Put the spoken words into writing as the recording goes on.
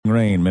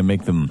rain may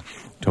make them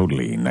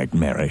totally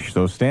nightmarish.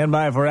 So stand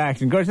by for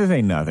action. Of course, this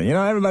ain't nothing. You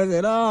know, everybody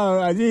said,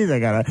 oh, geez,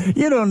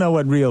 you don't know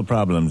what real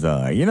problems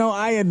are. You know,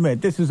 I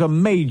admit this is a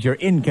major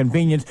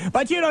inconvenience,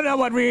 but you don't know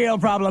what real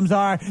problems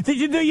are. Did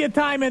you do your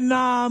time in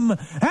Nam?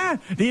 Huh?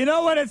 Do you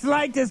know what it's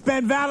like to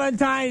spend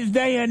Valentine's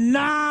Day in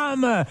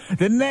Nam?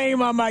 The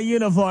name on my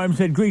uniform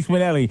said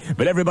Greasman,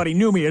 but everybody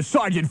knew me as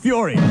Sergeant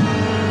Fury.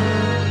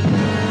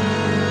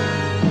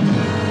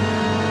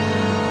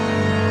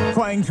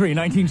 Flying Tree,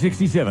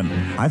 1967.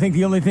 I think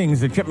the only things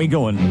that kept me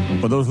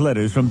going were those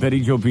letters from Betty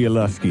Jo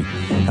Bielosky.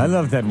 I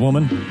loved that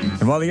woman.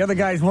 And while the other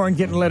guys weren't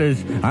getting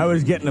letters, I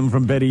was getting them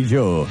from Betty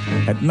Jo.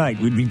 At night,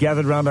 we'd be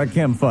gathered around our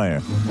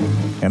campfire,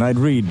 and I'd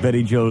read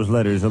Betty Jo's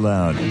letters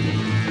aloud.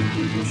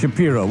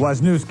 Shapiro,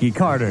 Wisniewski,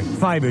 Carter,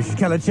 Fibish,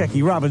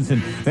 Kalachecki,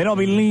 Robinson, they'd all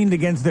be leaned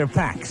against their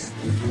packs.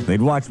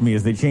 They'd watch me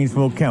as they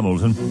chain-smoked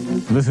camels and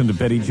listen to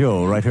Betty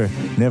Jo write her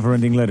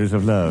never-ending letters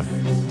of love.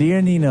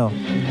 Dear Nino,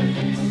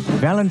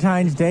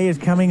 Valentine's Day is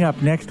coming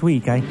up next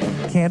week. I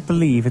can't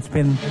believe it's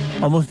been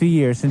almost a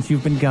year since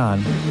you've been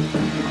gone.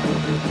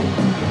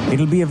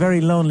 It'll be a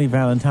very lonely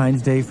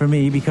Valentine's Day for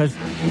me because,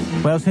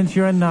 well, since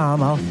you're in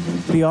Nam, I'll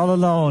be all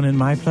alone in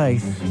my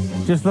place,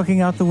 just looking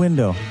out the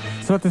window.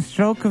 So at the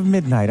stroke of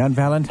midnight on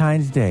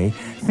Valentine's Day,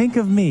 think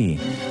of me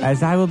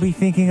as I will be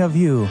thinking of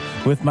you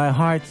with my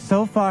heart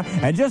so far.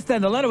 And just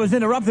then the letter was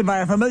interrupted by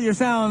a familiar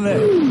sound.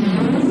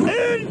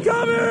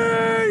 Incoming!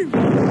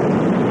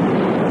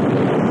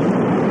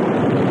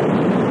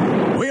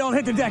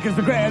 Hit the deck as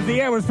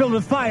the air was filled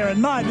with fire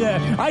and mud.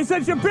 I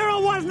said,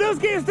 Shapiro,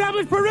 Wisniewski,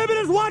 established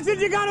perimeters. Watch it.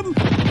 You got him.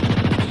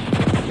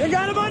 You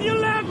got him on your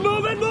left.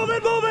 Move it.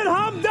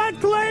 Hump that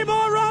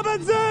Claymore,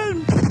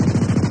 Robinson.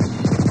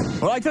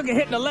 Well, I took a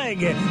hit in the leg.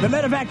 The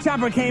medevac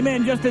chopper came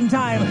in just in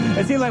time.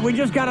 It seemed like we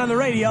just got on the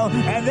radio,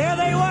 and there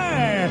they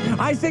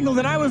were. I signaled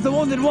that I was the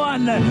wounded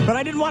one, but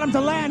I didn't want him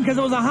to land because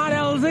it was a hot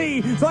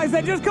LZ. So I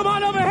said, just come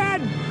on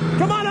overhead.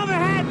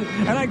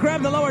 And I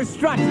grabbed the lower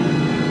strut.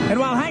 And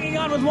while hanging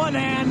on with one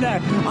hand,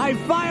 I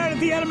fired at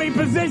the enemy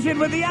position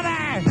with the other.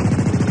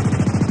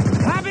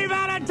 Happy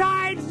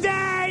Valentine's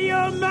Day,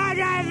 you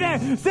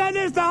maggots! Send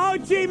this to Ho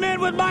Chi Minh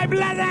with my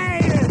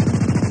blessing!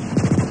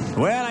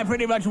 Well, I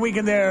pretty much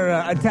weakened their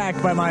attack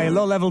by my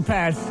low-level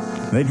pass.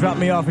 They dropped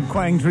me off at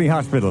Quang Tree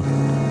Hospital.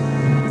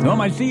 Well,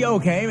 my CO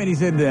came and he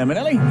said,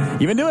 Manelli,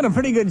 you've been doing a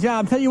pretty good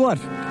job. Tell you what,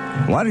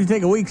 why don't you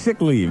take a week's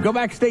sick leave? Go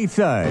back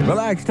stateside.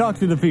 Relax, talk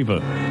to the people.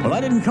 Well, I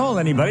didn't call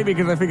anybody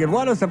because I figured,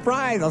 what a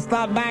surprise. I'll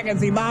stop back and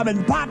see Mom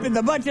and Pop in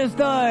the butcher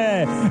store.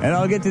 And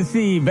I'll get to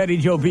see Betty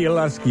Jo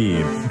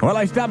Bielosky. Well,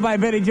 I stopped by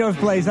Betty Jo's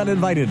place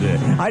uninvited.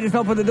 I just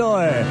opened the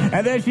door,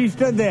 and there she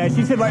stood there.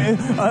 She said, Nino,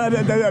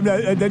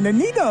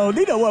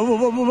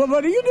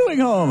 what are you doing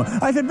home?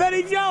 I said,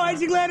 Betty Jo, ain't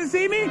you glad to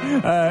see me?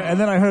 And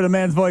then I heard a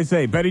man's voice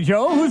say, Betty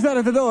Jo, who's that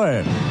at the door?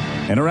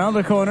 And around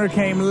the corner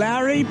came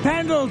Larry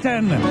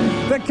Pendleton,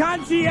 the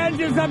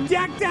conscientious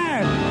objector.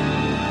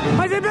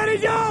 I said, Betty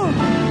Jo,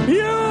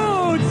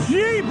 you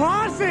cheap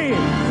horsey.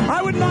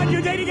 I wouldn't mind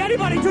you dating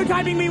anybody,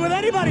 two-timing me with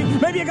anybody.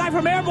 Maybe a guy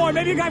from Airborne,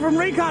 maybe a guy from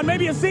Recon,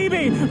 maybe a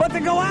CB. But to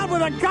go out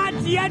with a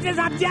conscientious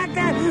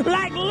objector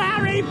like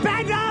Larry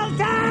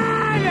Pendleton!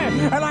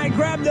 And I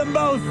grabbed them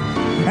both,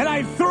 and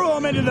I threw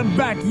them into the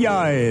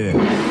backyard.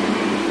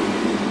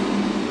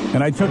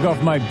 And I took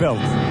off my belt,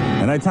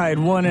 and I tied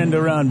one end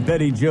around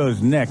Betty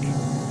Jo's neck,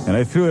 and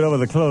I threw it over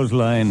the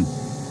clothesline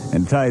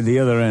and tied the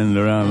other end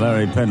around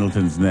Larry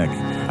Pendleton's neck.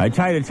 I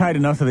tied it tight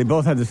enough so they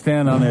both had to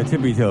stand on their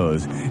tippy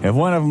toes. If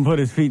one of them put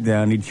his feet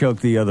down, he'd choke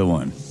the other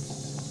one.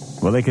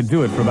 Well, they could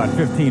do it for about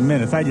 15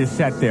 minutes. I just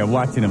sat there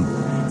watching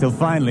them till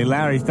finally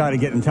Larry started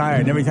getting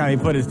tired, and every time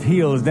he put his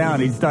heels down,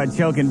 he'd start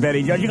choking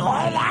Betty Jo. She'd go, oh,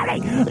 Larry,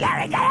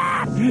 get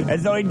up!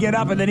 And so he'd get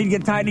up, and then he'd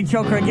get tired, and he'd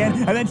choke her again,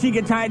 and then she'd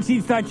get tired,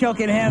 she'd start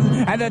choking him,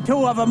 and the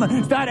two of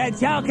them started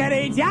choking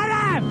each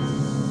other!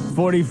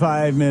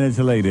 45 minutes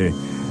later,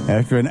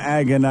 after an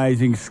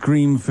agonizing,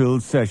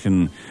 scream-filled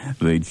session,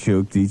 they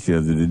choked each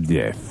other to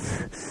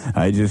death.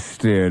 I just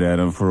stared at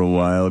them for a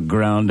while,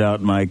 ground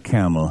out my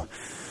Camel,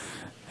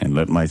 and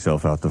let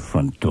myself out the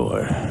front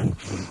door.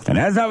 And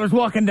as I was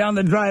walking down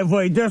the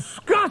driveway,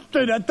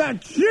 disgusted at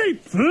that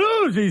cheap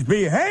floozy's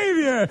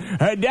behavior,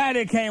 her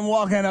daddy came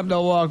walking up the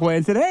walkway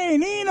and said, hey,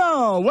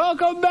 Nino,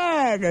 welcome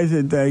back. I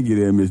said, thank you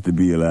there, Mr.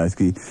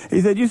 Bielosky.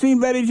 He said, you seen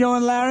Betty Jo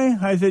and Larry?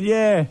 I said,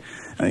 yeah.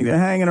 I think they're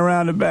hanging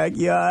around the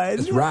backyard.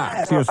 It's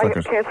right. I can't say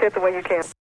it the way you can.